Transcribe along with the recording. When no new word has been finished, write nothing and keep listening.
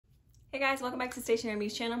Hey guys, welcome back to Stationery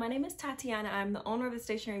Muse channel. My name is Tatiana. I'm the owner of the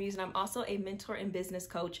Stationery Muse and I'm also a mentor and business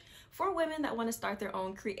coach for women that want to start their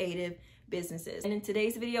own creative businesses. And in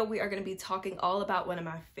today's video, we are going to be talking all about one of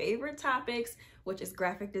my favorite topics, which is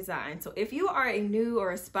graphic design. So if you are a new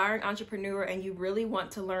or aspiring entrepreneur and you really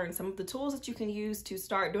want to learn some of the tools that you can use to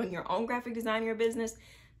start doing your own graphic design in your business,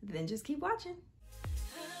 then just keep watching.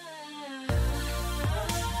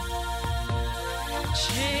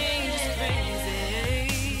 Change is crazy.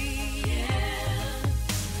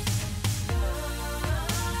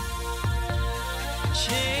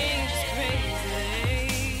 Change is crazy.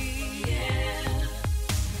 Yeah.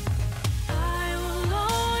 I will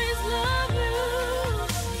always love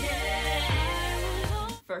you. Yeah.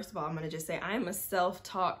 First of all, I'm gonna just say I am a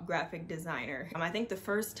self-taught graphic designer. I think the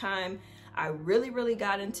first time I really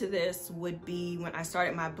got into this would be when I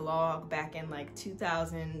started my blog back in like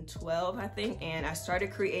 2012, I think, and I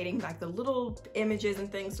started creating like the little images and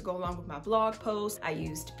things to go along with my blog posts. I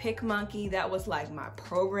used PicMonkey. That was like my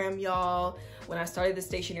program, y'all. When I started the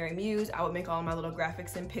Stationery Muse, I would make all my little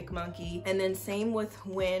graphics in PicMonkey. And then same with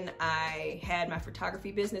when I had my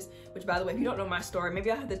photography business, which by the way, if you don't know my story,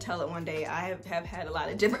 maybe I'll have to tell it one day. I have had a lot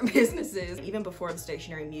of different businesses. Even before the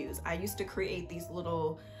Stationery Muse, I used to create these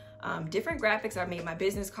little different graphics. I made my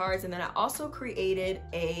business cards, and then I also created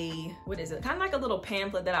a, what is it? Kind of like a little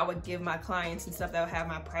pamphlet that I would give my clients and stuff that would have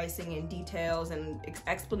my pricing and details and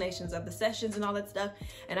explanations of the sessions and all that stuff.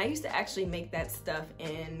 And I used to actually make that stuff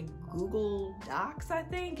in Google Docs, I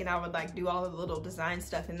think, and I would like do all of the little design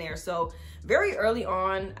stuff in there. So very early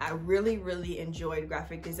on, I really enjoyed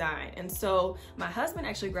graphic design. And so my husband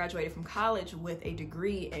actually graduated from college with a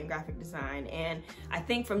degree in graphic design. And I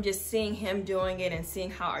think from just seeing him doing it and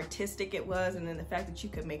seeing how artistic it was, and then the fact that you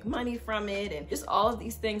could make money from it and just all of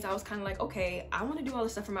these things, I was kind of like, okay, I want to do all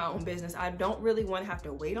this stuff for my own business. I don't really want to have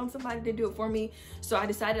to wait on somebody to do it for me. So I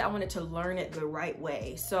decided I wanted to learn it the right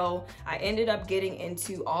way. So I ended up getting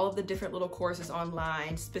into all of the different little courses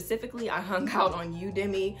online. Specifically, I hung out on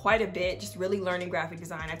Udemy quite a bit, just really learning graphic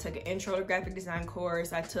design. I took an intro to graphic design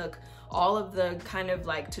course. I took all of the kind of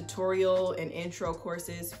like tutorial and intro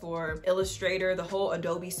courses for Illustrator, the whole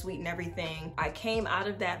Adobe Suite and everything. I came out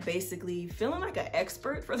of that basically feeling like an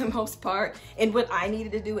expert for the most part in what I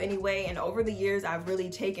needed to do anyway. And over the years, I've really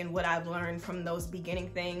taken what I've learned from those beginning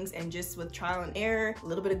things and just with trial and error, a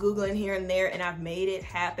little bit of Googling here and there, and I've made it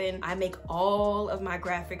happen. I make all of my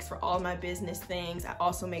graphics for all my business things. I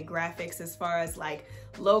also make graphics as far as like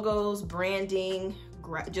logos, branding,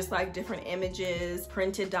 just like different images,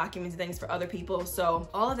 printed documents, things for other people. So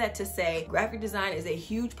all of that to say, graphic design is a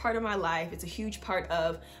huge part of my life. It's a huge part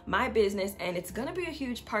of my business, and it's gonna be a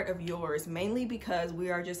huge part of yours, mainly because we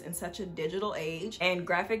are just in such a digital age, and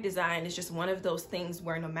graphic design is just one of those things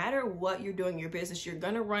where no matter what you're doing in your business, you're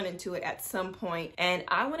gonna run into it at some point. And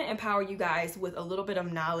I wanna empower you guys with a little bit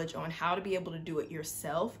of knowledge on how to be able to do it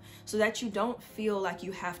yourself so that you don't feel like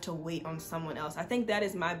you have to wait on someone else. I think that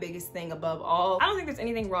is my biggest thing above all. I don't think there's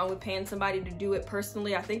anything wrong with paying somebody to do it.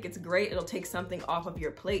 Personally, I think it's great. It'll take something off of your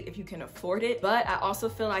plate if you can afford it. But I also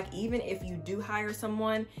feel like even if you do hire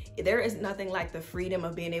someone, there is nothing like the freedom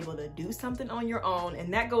of being able to do something on your own,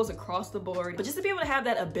 and that goes across the board. But just to be able to have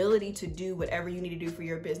that ability to do whatever you need to do for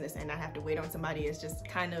your business and not have to wait on somebody is just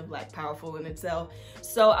kind of like powerful in itself.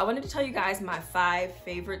 So I wanted to tell you guys my 5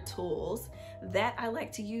 favorite tools that I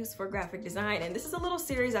like to use for graphic design. And this is a little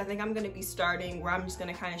series I think I'm gonna be starting where I'm just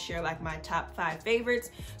gonna kind of share like my top 5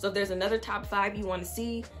 favorites. So if there's another top 5 you want to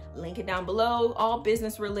see, link it down below. All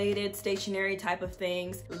business related, stationery type of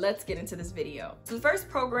things. Let's get into this video. So the first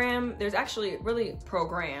program, there's actually really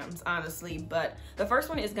programs, honestly, but the first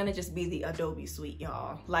one is gonna just be the Adobe Suite,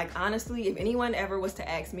 y'all. Like honestly, if anyone ever was to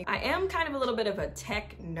ask me, I am kind of a little bit of a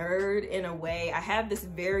tech nerd in a way. I have this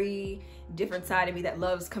very different side of me that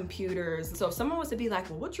loves computers. So if someone was to be like,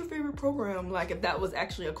 well, what's your favorite program? Like if that was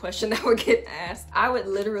actually a question that would get asked, I would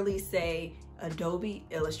literally say Adobe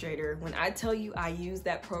Illustrator. When I tell you I use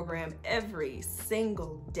that program every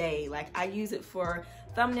single day, like I use it for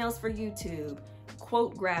thumbnails for YouTube,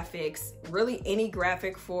 quote graphics, really any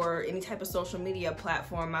graphic for any type of social media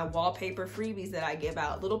platform, my wallpaper freebies that I give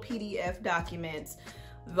out, little PDF documents,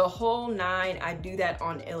 the whole 9. I do that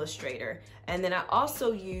on Illustrator. And then I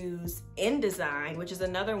also use InDesign, which is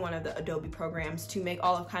another one of the Adobe programs, to make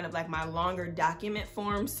all of kind of like my longer document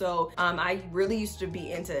forms. So I really used to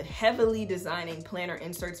be into heavily designing planner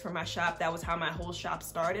inserts for my shop. That was how my whole shop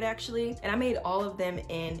started actually. And I made all of them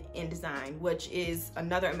in InDesign, which is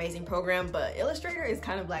another amazing program, but Illustrator is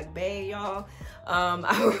kind of like bae, y'all.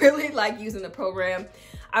 I really like using the program.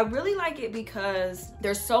 I really like it because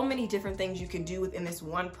there's so many different things you can do within this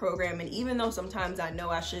one program. And even though sometimes I know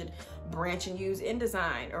I should branch and use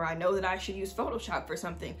InDesign, or I know that I should use Photoshop for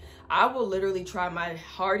something, I will literally try my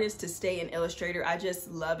hardest to stay in Illustrator. I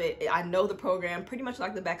just love it. I know the program pretty much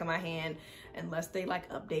like the back of my hand, unless they like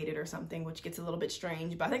update it or something, which gets a little bit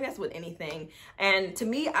strange, but I think that's with anything. And to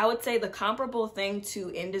me, I would say the comparable thing to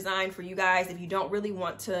InDesign for you guys, if you don't really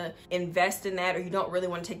want to invest in that, or you don't really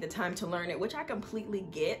want to take the time to learn it, which I completely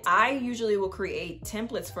get, I usually will create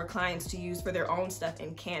templates for clients to use for their own stuff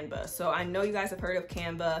in Canva. So I know you guys have heard of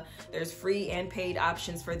Canva. There's free and paid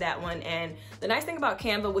options for that one. And the nice thing about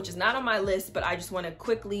Canva, which is not on my list, but I just want to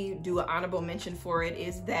quickly do an honorable mention for it,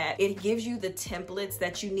 is that it gives you the templates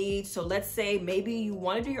that you need. So let's say maybe you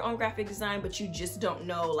want to do your own graphic design, but you just don't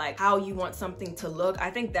know like how you want something to look. I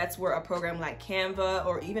think that's where a program like Canva,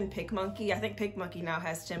 or even PicMonkey, I think PicMonkey now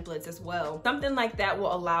has templates as well. Something like that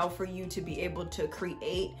will allow for you to be able to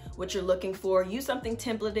create what you're looking for. Use something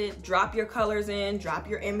templated, drop your colors in, drop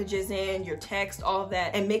your images in, your text, all of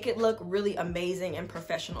that, and make it look really amazing and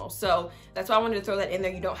professional. So that's why I wanted to throw that in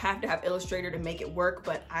there. You don't have to have Illustrator to make it work,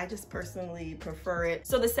 but I just personally prefer it.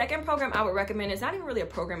 So the second program I would recommend is not even really a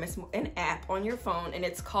program, it's an app on your phone, and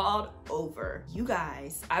it's called Over. You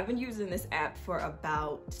guys, I've been using this app for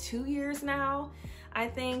about 2 years now, I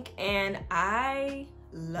think, and I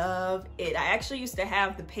love it. I actually used to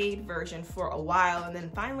have the paid version for a while, and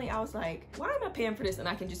then finally I was like, why am I paying for this and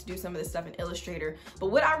I can just do some of this stuff in Illustrator? But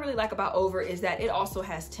what I really like about Over is that it also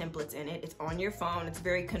has templates in it. It's on your phone. It's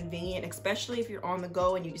very convenient, especially if you're on the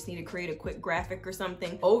go and you just need to create a quick graphic or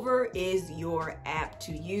something. Over is your app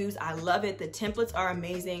to use. I love it. The templates are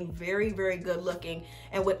amazing, very, very good looking.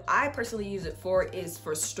 And what I personally use it for is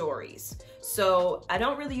for stories. So I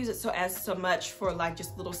don't really use it so much for like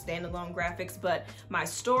just little standalone graphics, but my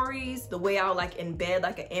stories, the way I'll like embed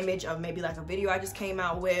like an image of maybe like a video I just came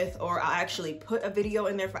out with, or I'll actually put a video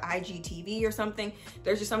in there for IGTV or something.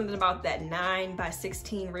 There's just something about that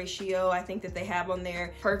 9:16 ratio I think that they have on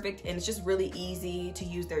there. Perfect. And it's just really easy to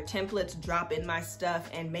use their templates, drop in my stuff,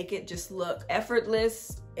 and make it just look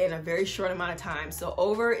effortless in a very short amount of time. So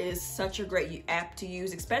Over is such a great app to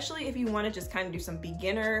use, especially if you want to just kind of do some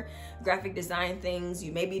beginner graphic design things.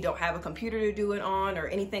 You maybe don't have a computer to do it on or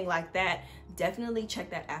anything like that. Definitely check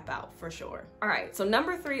that app out for sure. All right, so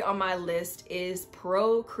number 3 on my list is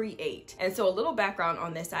Procreate. And so a little background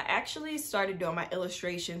on this, I actually started doing my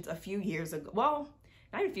illustrations a few years ago. Well,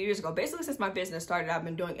 not even a few years ago. Basically, since my business started, I've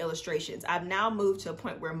been doing illustrations. I've now moved to a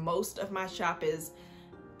point where most of my shop is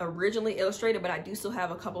originally illustrated, but I do still have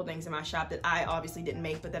a couple things in my shop that I obviously didn't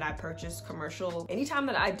make, but that I purchased commercial. Anytime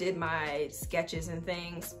that I did my sketches and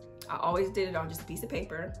things, I always did it on just a piece of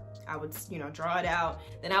paper. I would, you know, draw it out.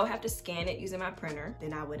 Then I would have to scan it using my printer.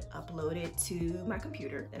 Then I would upload it to my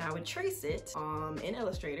computer. Then I would trace it in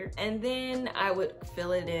Illustrator. And then I would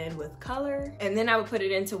fill it in with color. And then I would put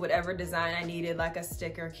it into whatever design I needed, like a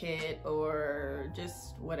sticker kit or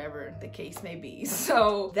just whatever the case may be.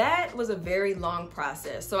 So that was a very long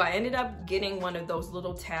process. So I ended up getting one of those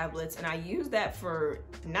little tablets, and I used that for,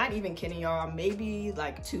 not even kidding y'all, maybe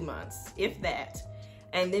like 2 months, if that.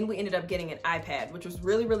 And then we ended up getting an iPad, which was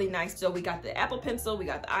really, really nice. So we got the Apple Pencil, we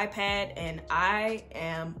got the iPad, and I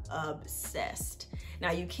am obsessed.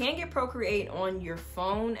 Now you can get Procreate on your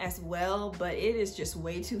phone as well, but it is just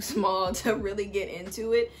way too small to really get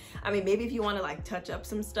into it. I mean, maybe if you want to like touch up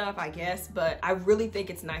some stuff, I guess, but I really think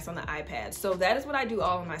it's nice on the iPad. So that is what I do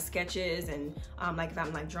all of my sketches, and like if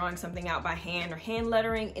I'm like drawing something out by hand or hand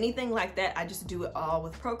lettering, anything like that, I just do it all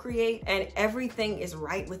with Procreate, and everything is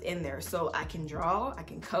right within there. So I can draw, I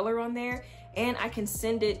can color on there, and I can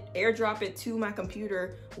send it, airdrop it to my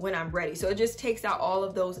computer when I'm ready. So it just takes out all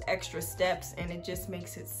of those extra steps, and it just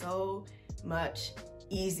makes it so much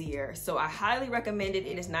easier. So I highly recommend it.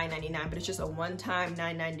 It is $9.99, but it's just a one-time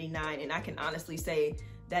 $9.99, and I can honestly say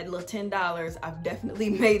that little $10, I've definitely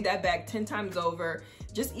made that back 10 times over,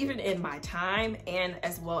 just even in my time, and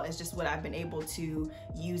as well as just what I've been able to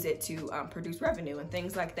use it to produce revenue and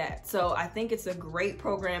things like that. So I think it's a great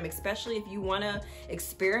program, especially if you want to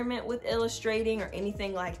experiment with illustrating or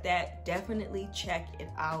anything like that. Definitely check it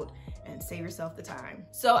out and save yourself the time.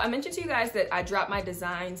 So I mentioned to you guys that I dropped my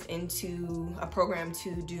designs into a program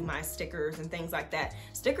to do my stickers and things like that.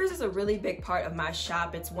 Stickers is a really big part of my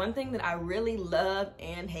shop. It's one thing that I really love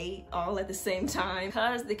and hate all at the same time,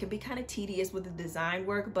 because it can be kind of tedious with the design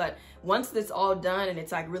work, but once it's all done and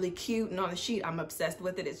it's like really cute and on the sheet, I'm obsessed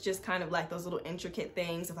with it. It's just kind of like those little intricate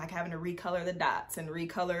things of like having to recolor the dots and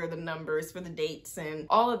recolor the numbers for the dates and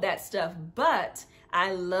all of that stuff. But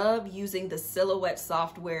I love using the Silhouette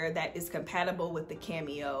software that is compatible with the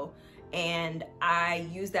Cameo and I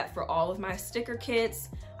use that for all of my sticker kits.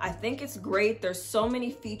 I think it's great. There's so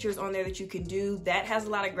many features on there that you can do. That has a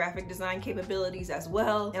lot of graphic design capabilities as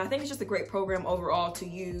well. And I think it's just a great program overall to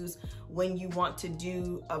use when you want to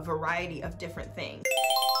do a variety of different things.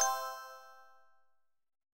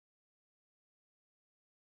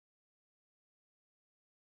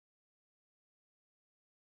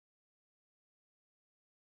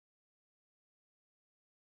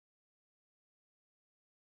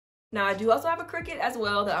 Now I do also have a Cricut as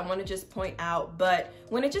well that I want to just point out, but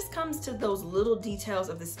when it just comes to those little details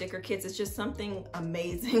of the sticker kits, it's just something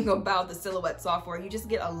amazing about the Silhouette software. You just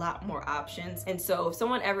get a lot more options. And so if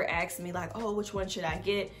someone ever asks me like, oh, which one should I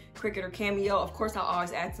get, Cricut or Cameo? Of course, I'll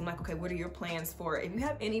always ask them like, okay, what are your plans for it? If you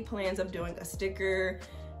have any plans of doing a sticker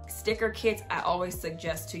kits, I always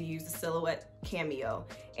suggest to use the Silhouette Cameo.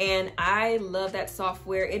 And I love that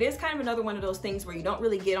software. It is kind of another one of those things where you don't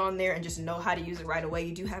really get on there and just know how to use it right away.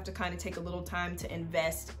 You do have to kind of take a little time to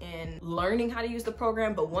invest in learning how to use the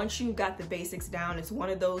program, but once you've got the basics down, it's one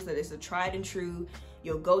of those that is a tried and true.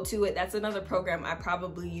 You'll go to it. That's another program I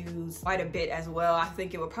probably use quite a bit as well. I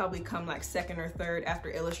think it would probably come like second or third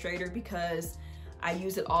after Illustrator because I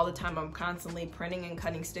use it all the time. I'm constantly printing and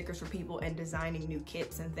cutting stickers for people and designing new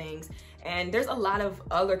kits and things. And there's a lot of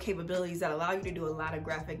other capabilities that allow you to do a lot of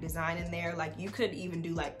graphic design in there. Like you could even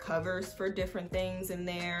do like covers for different things in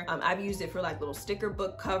there. I've used it for like little sticker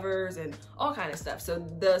book covers and all kind of stuff. So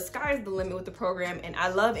the sky's the limit with the program, and I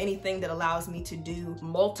love anything that allows me to do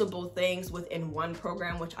multiple things within one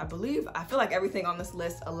program, which I feel like everything on this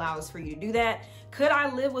list allows for you to do that. Could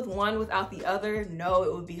I live with one without the other? No,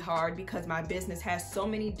 it would be hard because my business has so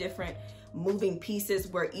many different moving pieces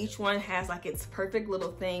where each one has like its perfect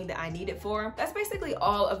little thing that I need it for. That's basically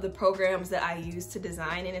all of the programs that I use to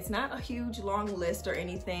design, and it's not a huge long list or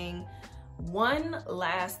anything. One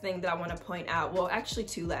last thing that I want to point out, well actually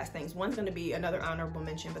two last things. One's going to be another honorable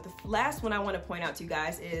mention, but the last one I want to point out to you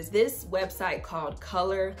guys is this website called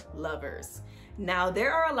Color Lovers. Now,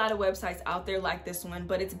 there are a lot of websites out there like this one,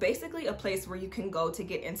 but it's basically a place where you can go to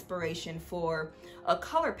get inspiration for a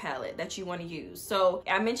color palette that you want to use. So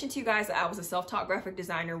I mentioned to you guys that I was a self-taught graphic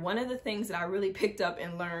designer. One of the things that I really picked up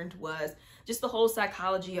and learned was just the whole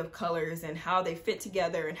psychology of colors and how they fit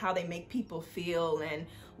together and how they make people feel, and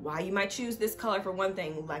why you might choose this color for one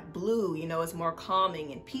thing. Like blue, you know, is more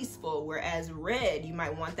calming and peaceful, whereas red, you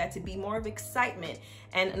might want that to be more of excitement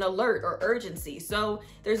and an alert or urgency. So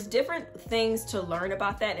there's different things to learn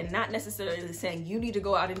about that, and not necessarily saying you need to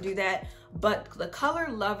go out and do that, but the Color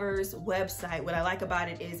Lovers website, what I like about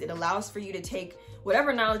it is it allows for you to take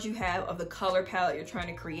whatever knowledge you have of the color palette you're trying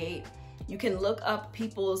to create. You can look up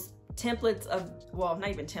people's templates of, well, not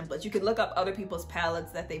even templates, you can look up other people's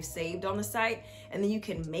palettes that they've saved on the site, and then you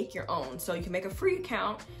can make your own. So you can make a free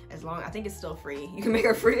account, I think it's still free. You can make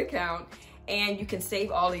a free account and you can save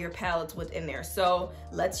all of your palettes within there. So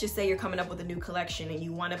let's just say you're coming up with a new collection and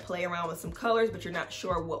you want to play around with some colors, but you're not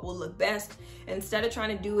sure what will look best. Instead of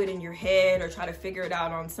trying to do it in your head or try to figure it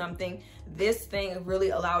out on something, this thing really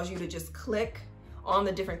allows you to just click on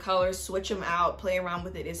the different colors, switch them out, play around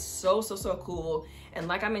with it. It's so cool. And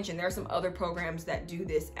like I mentioned, there are some other programs that do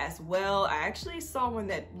this as well. I actually saw one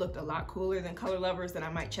that looked a lot cooler than Color Lovers that I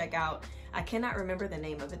might check out. I cannot remember the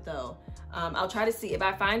name of it though. I'll try to see. If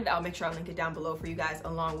I find it, I'll make sure I link it down below for you guys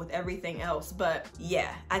along with everything else. But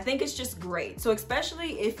yeah, I think it's just great. So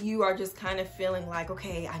especially if you are just kind of feeling like,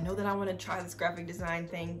 okay, I know that I want to try this graphic design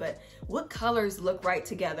thing, but what colors look right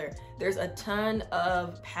together? There's a ton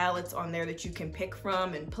of palettes on there that you can pick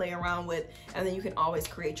from and play around with, and then you can always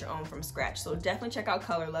create your own from scratch. So definitely check out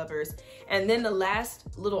Color Lovers. And then the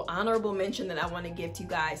last little honorable mention that I want to give to you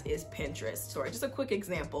guys is Pinterest. Sorry, just a quick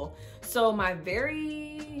example. So my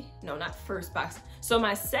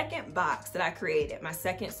my second box that I created, my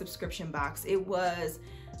second subscription box, it was,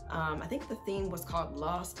 I think the theme was called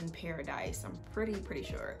Lost in Paradise. I'm pretty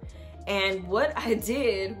sure. And what I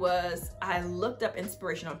did was I looked up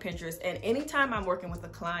inspiration on Pinterest, and anytime I'm working with a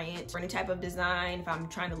client for any type of design, if I'm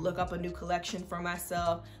trying to look up a new collection for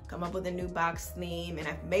myself, come up with a new box theme, and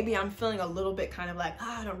maybe I'm feeling a little bit kind of like,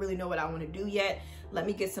 I don't really know what I want to do yet, let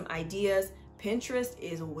me get some ideas. Pinterest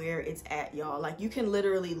is where it's at, y'all. Like, you can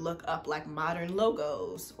literally look up like modern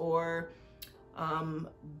logos or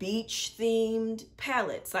beach themed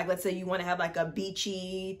palettes. Like, let's say you want to have like a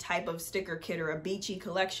beachy type of sticker kit or a beachy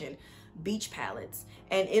collection, beach palettes,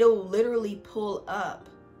 and it'll literally pull up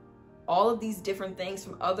all of these different things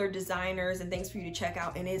from other designers and things for you to check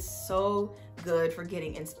out, and it's so good for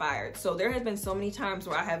getting inspired. So there have been so many times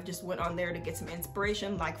where I have just went on there to get some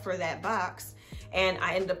inspiration, like for that box, and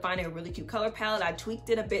I ended up finding a really cute color palette. I tweaked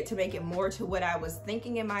it a bit to make it more to what I was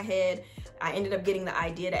thinking in my head. I ended up getting the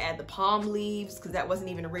idea to add the palm leaves because that wasn't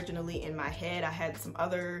even originally in my head. I had some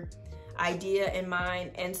other idea in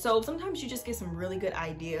mind. And so sometimes you just get some really good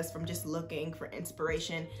ideas from just looking for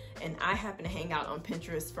inspiration, and I happen to hang out on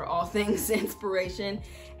Pinterest for all things inspiration,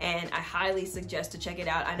 and I highly suggest to check it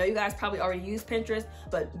out. I know you guys probably already use Pinterest,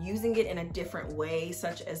 but using it in a different way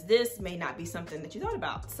such as this may not be something that you thought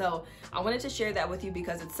about. So I wanted to share that with you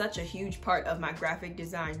because it's such a huge part of my graphic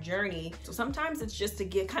design journey. So sometimes it's just to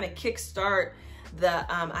get kind of kickstart the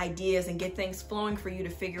ideas and get things flowing for you to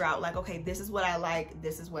figure out like, okay, this is what I like,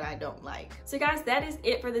 this is what I don't like. So guys, that is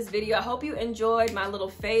it for this video. I hope you enjoyed my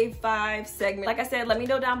little fave 5 segment. Like I said, let me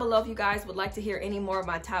know down below if you guys would like to hear any more of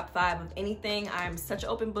my top 5 of anything. I'm such an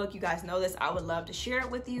open book, you guys know this. I would love to share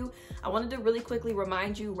it with you. I wanted to really quickly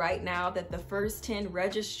remind you right now that the first 10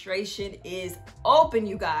 registration is open,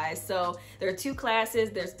 you guys. So there are 2 classes.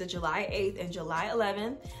 There's the July 8th and July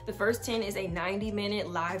 11th. The first 10 is a 90-minute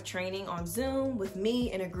live training on Zoom with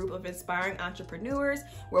me and a group of inspiring entrepreneurs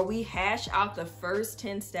where we hash out the first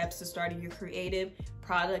 10 steps to starting your creative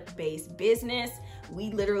product-based business. We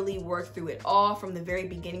literally work through it all from the very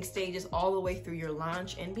beginning stages all the way through your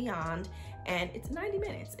launch and beyond. And it's 90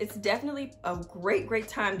 minutes. It's definitely a great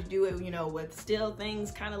time to do it, you know, with still things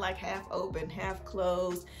kind of like half open, half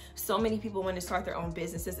closed. So many people want to start their own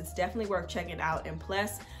businesses. It's definitely worth checking out. And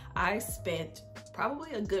plus, I spent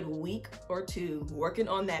probably a good week or 2 working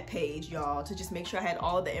on that page, y'all, to just make sure I had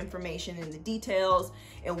all the information and the details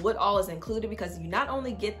and what all is included, because you not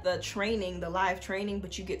only get the training, the live training,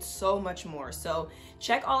 but you get so much more. So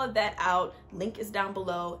check all of that out. Link is down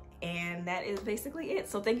below. And that is basically it.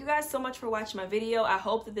 So thank you guys so much for watching my video. I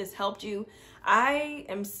hope that this helped you. I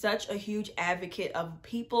am such a huge advocate of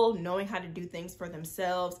people knowing how to do things for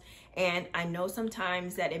themselves. And I know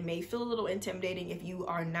sometimes that it may feel a little intimidating if you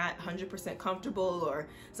are not 100% comfortable, or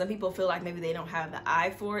some people feel like maybe they don't have the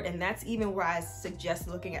eye for it. And that's even where I suggest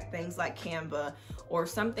looking at things like Canva or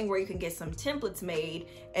something where you can get some templates made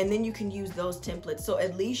and then you can use those templates. So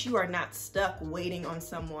at least you are not stuck waiting on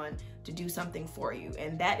someone to do something for you.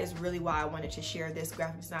 And that is really why I wanted to share this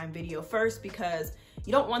graphic design video first, because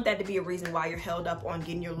you don't want that to be a reason why you're held up on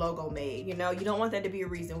getting your logo made. You know, you don't want that to be a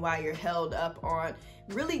reason why you're held up on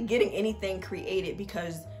really getting anything created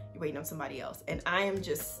because you're waiting on somebody else. And I am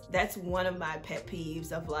just, that's one of my pet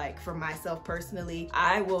peeves of, like, for myself personally,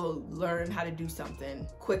 I will learn how to do something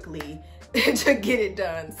quickly to get it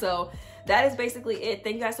done. So that is basically it.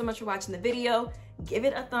 Thank you guys so much for watching the video. Give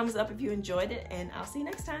it a thumbs up if you enjoyed it, and I'll see you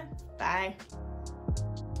next time. Bye.